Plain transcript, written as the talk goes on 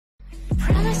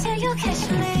you catch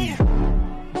me.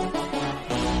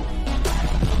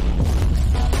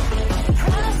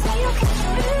 Promise that you'll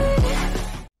catch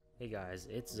me. Hey guys,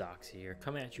 it's Zoxi here,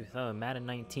 coming at you with another Madden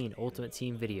 19 Ultimate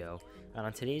Team video. And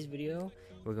on today's video,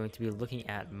 we're going to be looking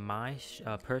at my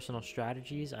personal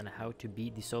strategies on how to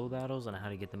beat the solo battles and how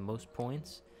to get the most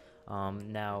points.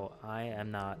 Now, I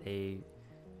am not a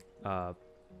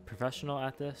professional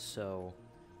at this, so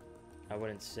I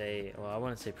wouldn't say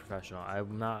professional.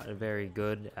 I'm not very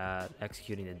good at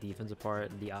executing the defensive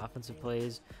part. The offensive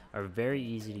plays are very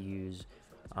easy to use,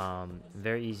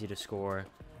 very easy to score.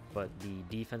 But the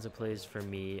defensive plays for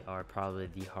me are probably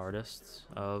the hardest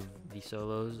of the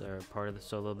solos, or part of the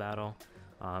solo battle.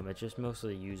 It's just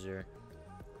mostly user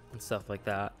and stuff like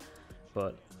that.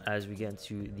 But as we get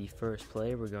into the first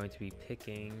play, we're going to be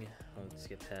picking, let's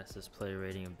get past this play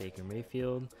rating of Baker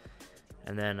Mayfield,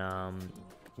 and then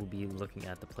we'll be looking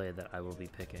at the play that I will be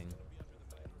picking.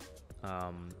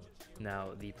 Now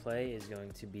the play is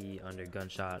going to be under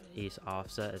gunshot ace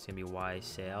offset. It's going to be Y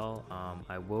sail.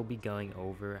 I will be going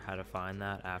over how to find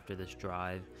that after this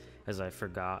drive, as I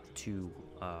forgot to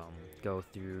go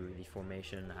through the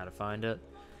formation and how to find it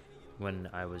when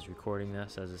I was recording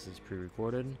this, as this is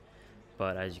pre-recorded.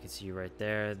 But as you can see right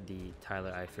there, the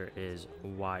Tyler Eifert is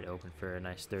wide open for a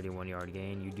nice 31-yard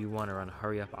gain. You do want to run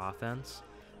hurry up offense.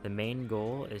 The main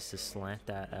goal is to slant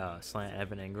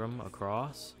Evan Ingram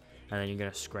across, and then you're going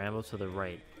to scramble to the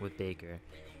right with Baker.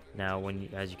 Now,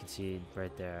 as you can see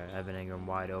right there, Evan Ingram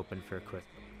wide open for a quick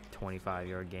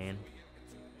 25-yard gain.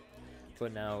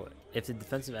 But now, if the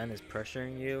defensive end is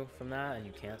pressuring you from that and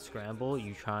you can't scramble,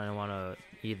 you try and want to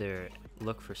either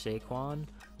look for Saquon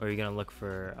or you're going to look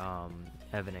for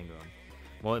Evan Ingram.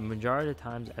 Well, the majority of the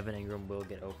times, Evan Ingram will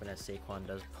get open as Saquon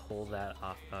does pull that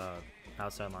off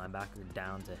outside linebacker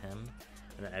down to him.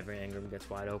 And then Evan Ingram gets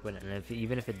wide open, and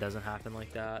even if it doesn't happen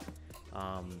like that,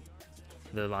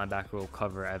 the linebacker will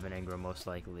cover Evan Ingram most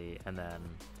likely, and then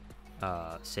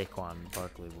Saquon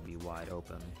Barkley will be wide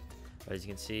open. As you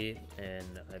can see,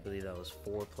 and I believe that was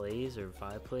 4 plays or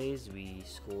 5 plays, we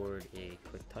scored a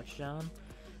quick touchdown.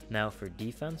 Now for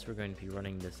defense, we're going to be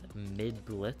running this mid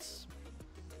blitz.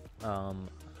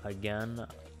 Again,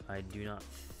 I do not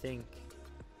think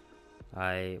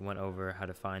I went over how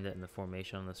to find it in the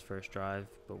formation on this first drive,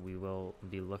 but we will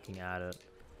be looking at it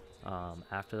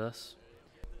after this.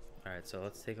 Alright, so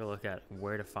let's take a look at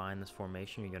where to find this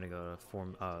formation. You're going to go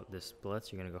to this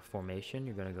blitz, you're going to go formation,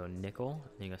 you're going to go nickel,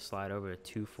 and you're going to slide over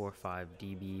to 2-4-5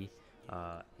 DB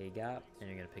A-gap, and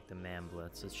you're going to pick the man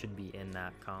blitz. It should be in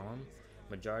that column.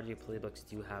 Majority of playbooks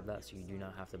do have that, so you do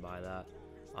not have to buy that.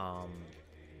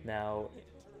 Now,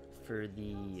 for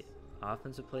the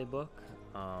offensive playbook,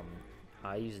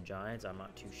 I use the Giants. I'm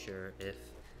not too sure if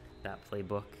that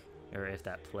playbook or if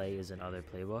that play is in other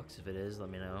playbooks. If it is, let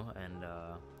me know and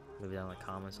leave it down in the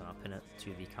comments, and I'll pin it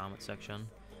to the comment section,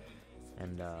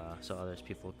 and so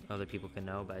other people can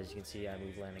know. But as you can see, I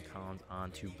moved Landon Collins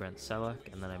onto Brent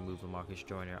Selleck, and then I moved Lamarcus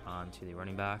Joyner onto the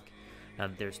running back. Now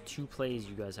there's 2 plays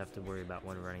you guys have to worry about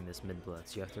when running this mid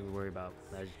blitz. You have to worry about,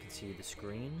 as you can see, the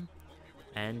screen,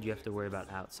 and you have to worry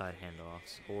about outside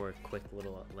handoffs or quick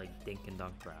little like dink and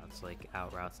dunk routes, like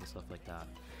out routes and stuff like that.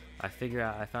 I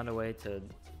found a way to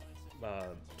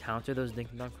counter those dink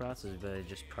and dunk routes is by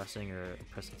just pressing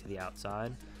to the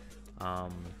outside,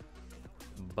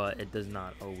 but it does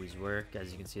not always work.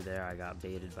 As you can see there, I got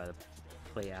baited by the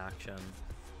play action,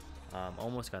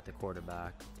 almost got the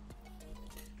quarterback.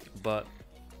 But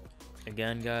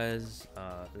again, guys,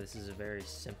 this is a very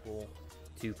simple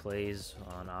 2 plays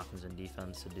on offense and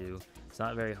defense to do. It's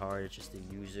not very hard. It's just the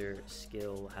user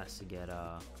skill has to get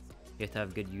you have to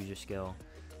have good user skill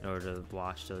in order to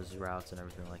watch those routes and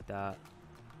everything like that.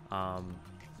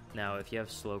 Now if you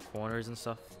have slow corners and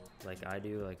stuff like I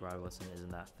do, like Rob Wilson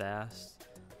isn't that fast,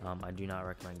 I do not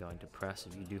recommend going to press.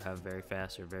 If you do have very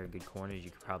fast or very good corners, you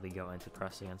could probably go into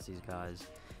press against these guys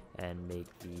and make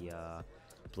the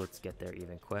blitz get there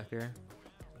even quicker.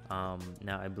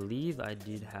 Now I believe I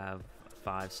did have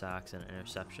 5 sacks and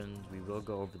interceptions. We will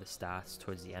go over the stats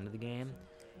towards the end of the game,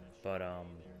 but a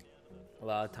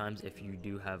lot of times if you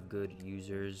do have good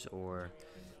users or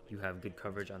you have good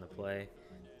coverage on the play,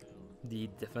 the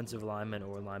defensive linemen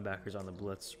or linebackers on the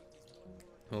blitz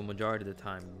will majority of the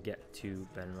time get to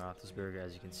Ben Roethlisberger.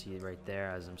 As you can see right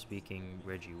there as I'm speaking,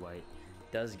 Reggie White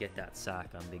does get that sack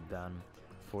on Big Ben,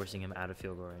 forcing him out of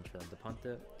field goal range for them to punt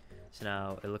it. So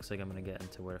now it looks like I'm going to get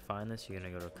into where to find this. You're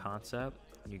going to go to concept,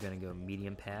 and you're going to go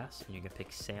medium pass, and you're going to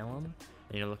pick Salem,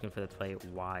 and you're looking for the play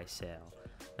Y sail.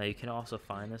 Now you can also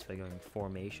find this by going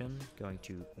formation, going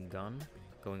to gun,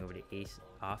 going over to ace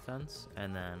offense,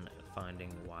 and then finding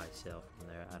Y sail from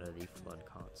there out of the flood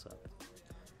concept.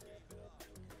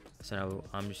 So now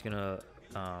I'm just gonna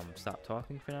stop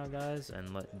talking for now, guys,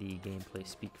 and let the gameplay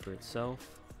speak for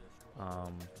itself.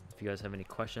 If you guys have any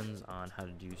questions on how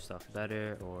to do stuff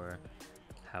better or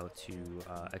how to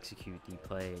execute the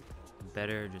play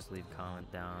better, just leave a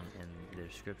comment down in the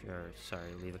description, or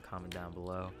sorry, leave a comment down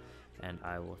below, and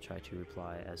I will try to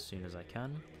reply as soon as I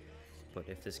can. But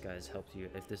if this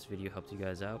video helped you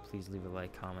guys out, please leave a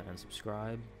like, comment, and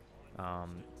subscribe.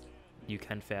 You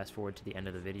can fast forward to the end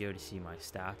of the video to see my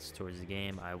stats towards the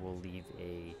game. I will leave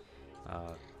a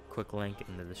quick link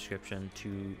in the description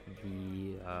to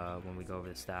the when we go over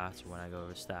the stats, or when I go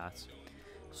over stats.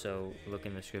 So look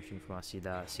in the description if you want to see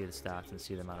that, see the stats, and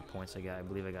see the amount of points I got. I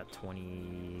believe I got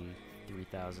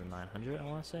 23,900, I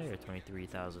want to say, or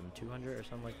 23,200 or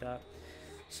something like that.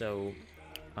 So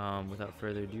without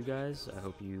further ado, guys, I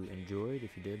hope you enjoyed.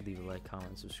 If you did, leave a like, comment,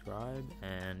 and subscribe,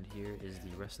 and here is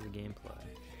the rest of the gameplay.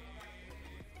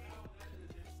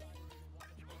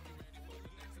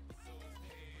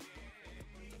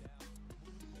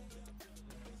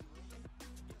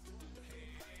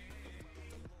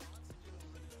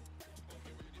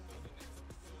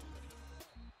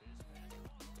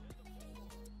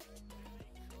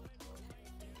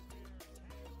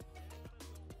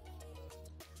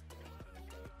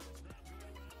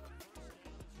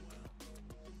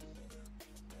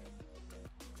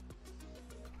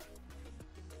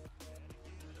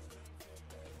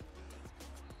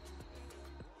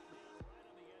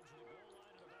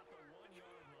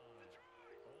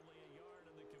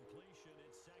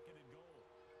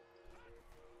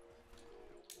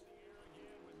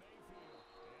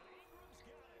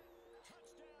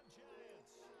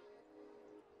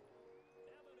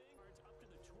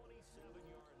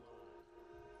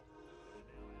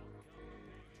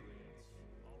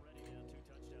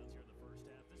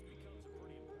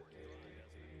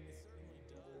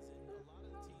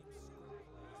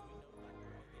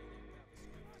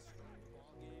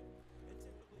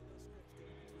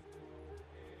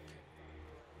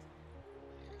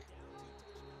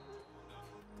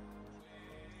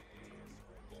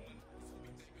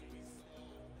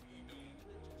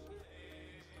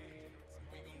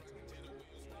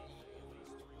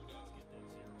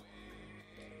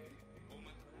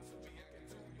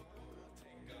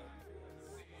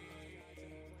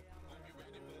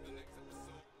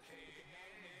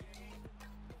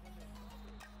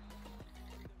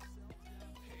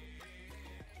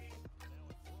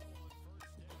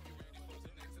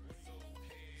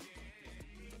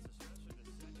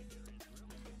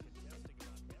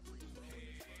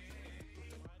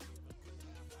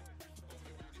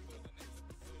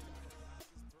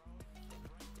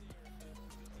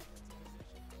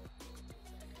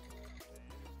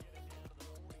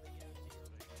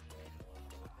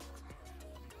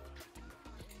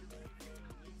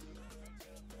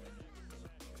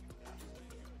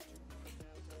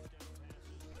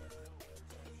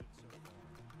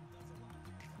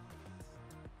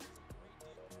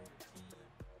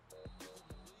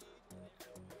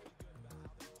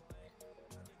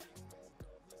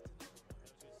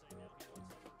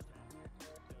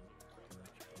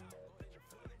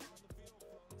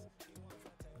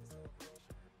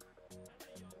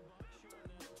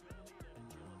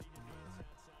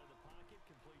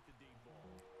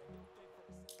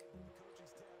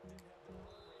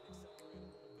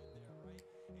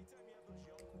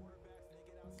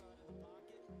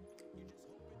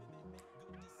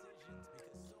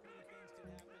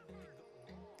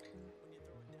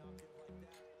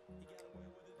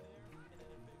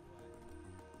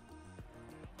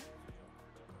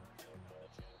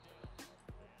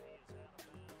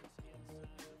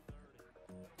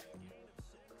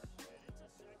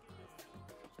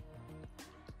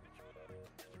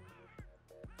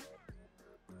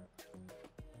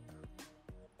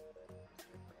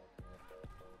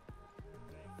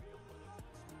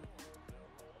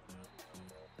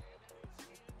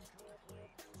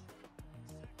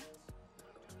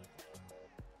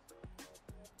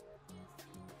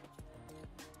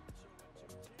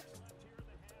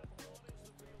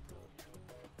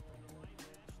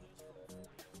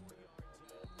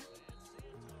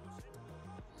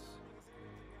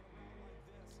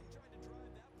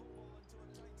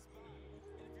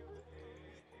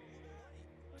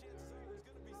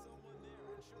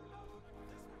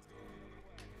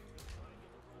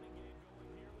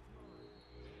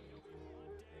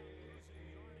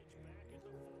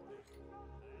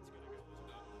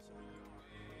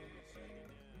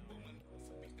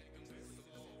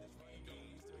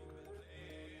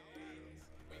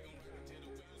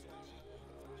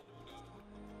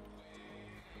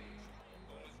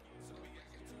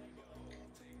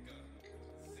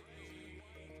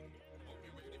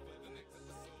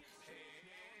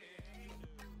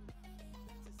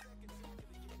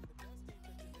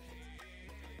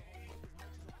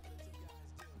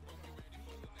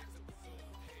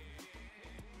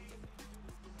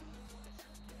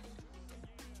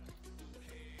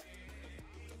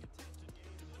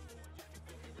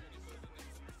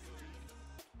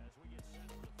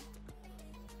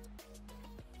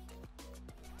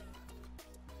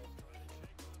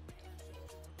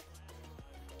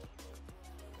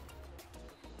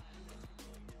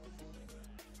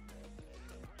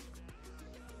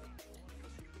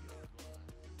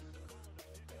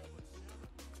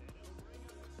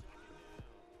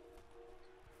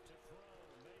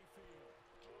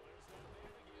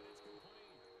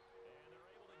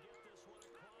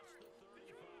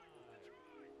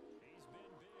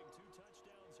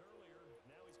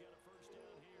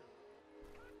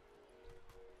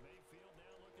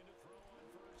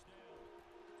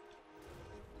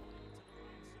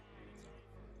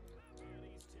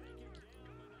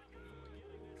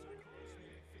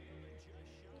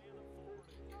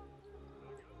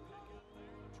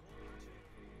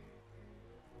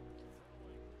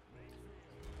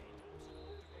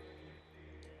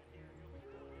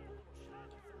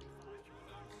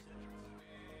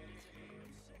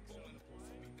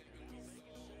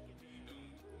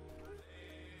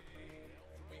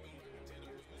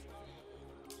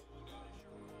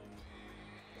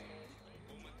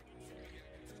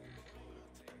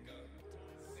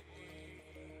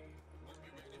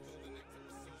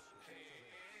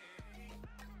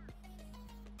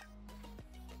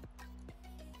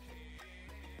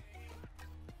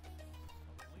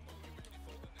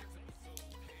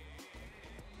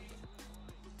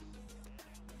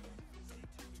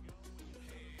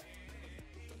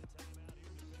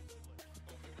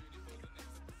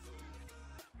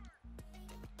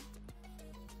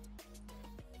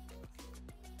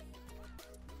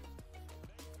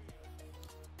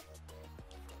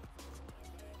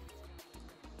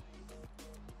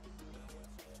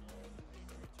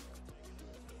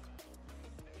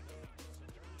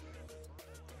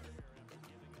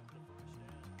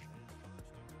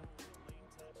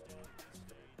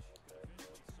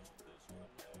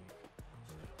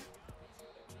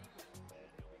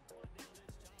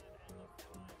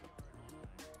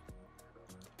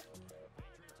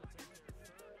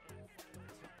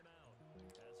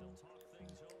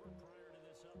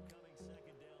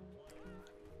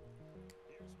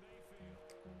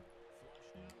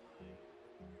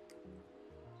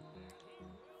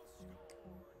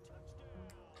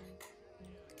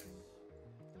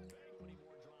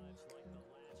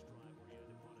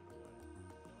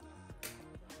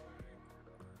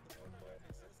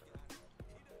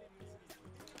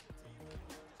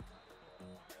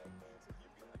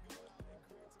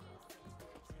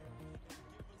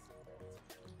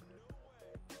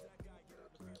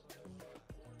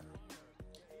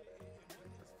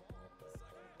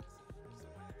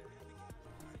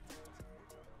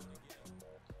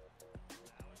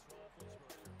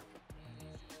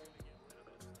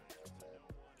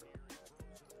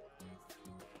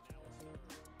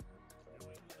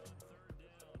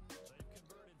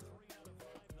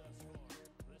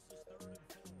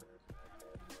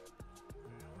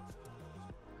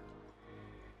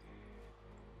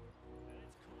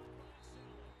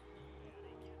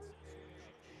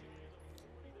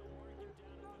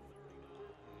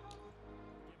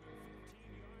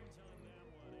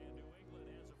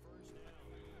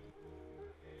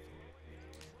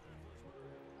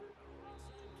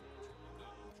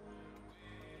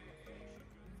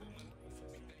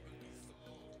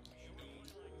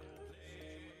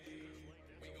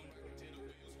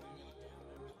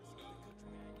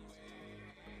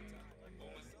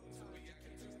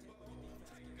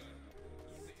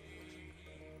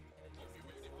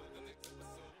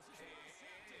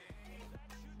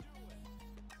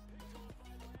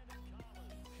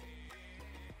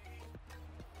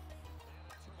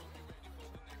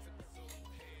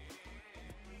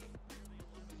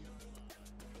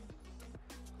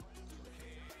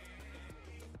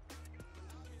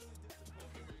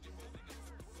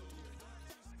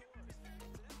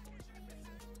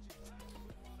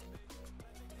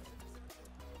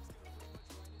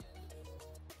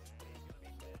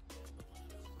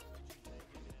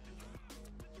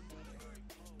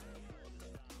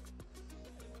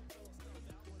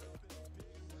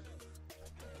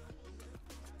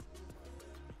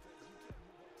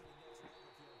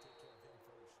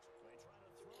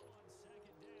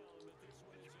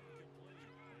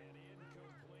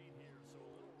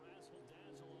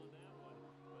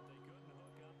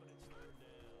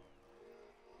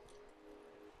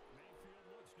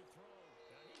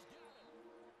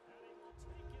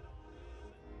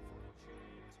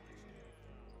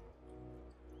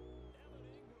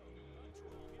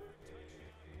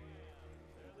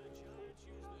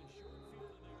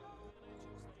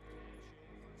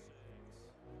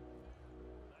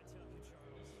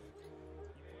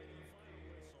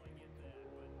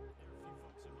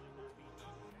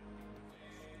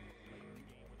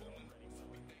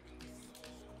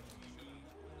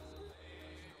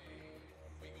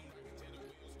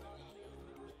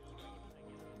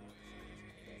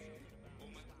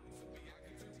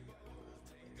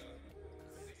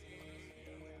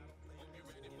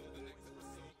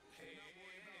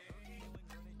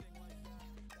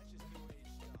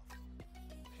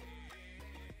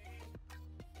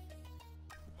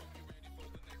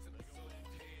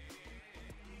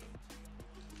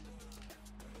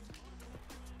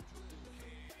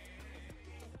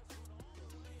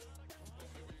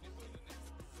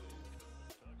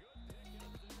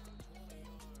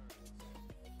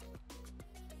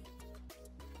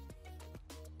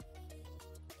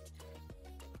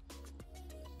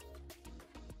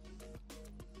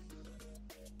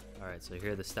 Alright, so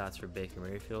here are the stats for Baker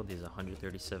Mayfield. He's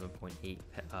 137.8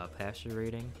 passer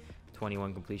rating,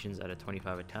 21 completions out of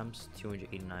 25 attempts,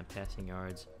 289 passing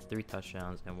yards, 3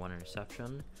 touchdowns, and 1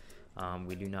 interception.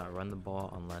 We do not run the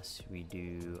ball unless we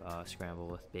do scramble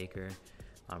with Baker.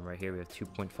 Right here we have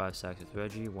 2.5 sacks with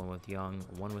Reggie, 1 with Young,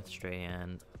 1 with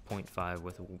Strahan, 0.5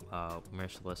 with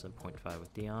Merciless, and 0.5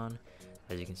 with Dion.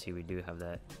 As you can see, we do have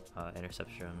that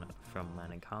interception from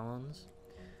Landon Collins.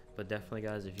 But definitely,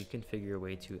 guys, if you can figure a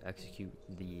way to execute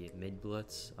the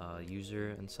mid-blitz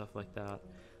user and stuff like that,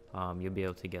 you'll be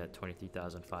able to get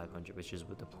 23,500, which is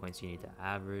what the points you need to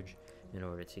average in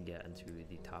order to get into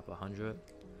the top 100.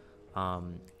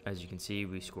 As you can see,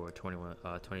 we scored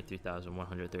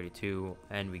 23,132,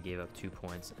 and we gave up 2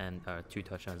 points and 2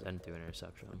 touchdowns and 3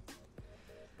 interception.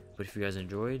 But if you guys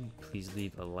enjoyed, please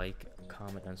leave a like,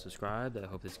 comment, and subscribe. I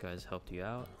hope this guys helped you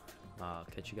out.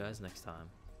 Catch you guys next time.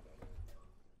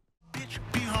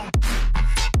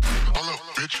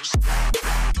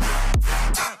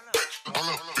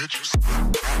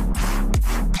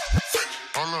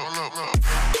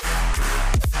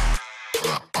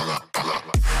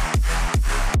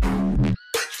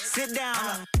 Sit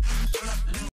down.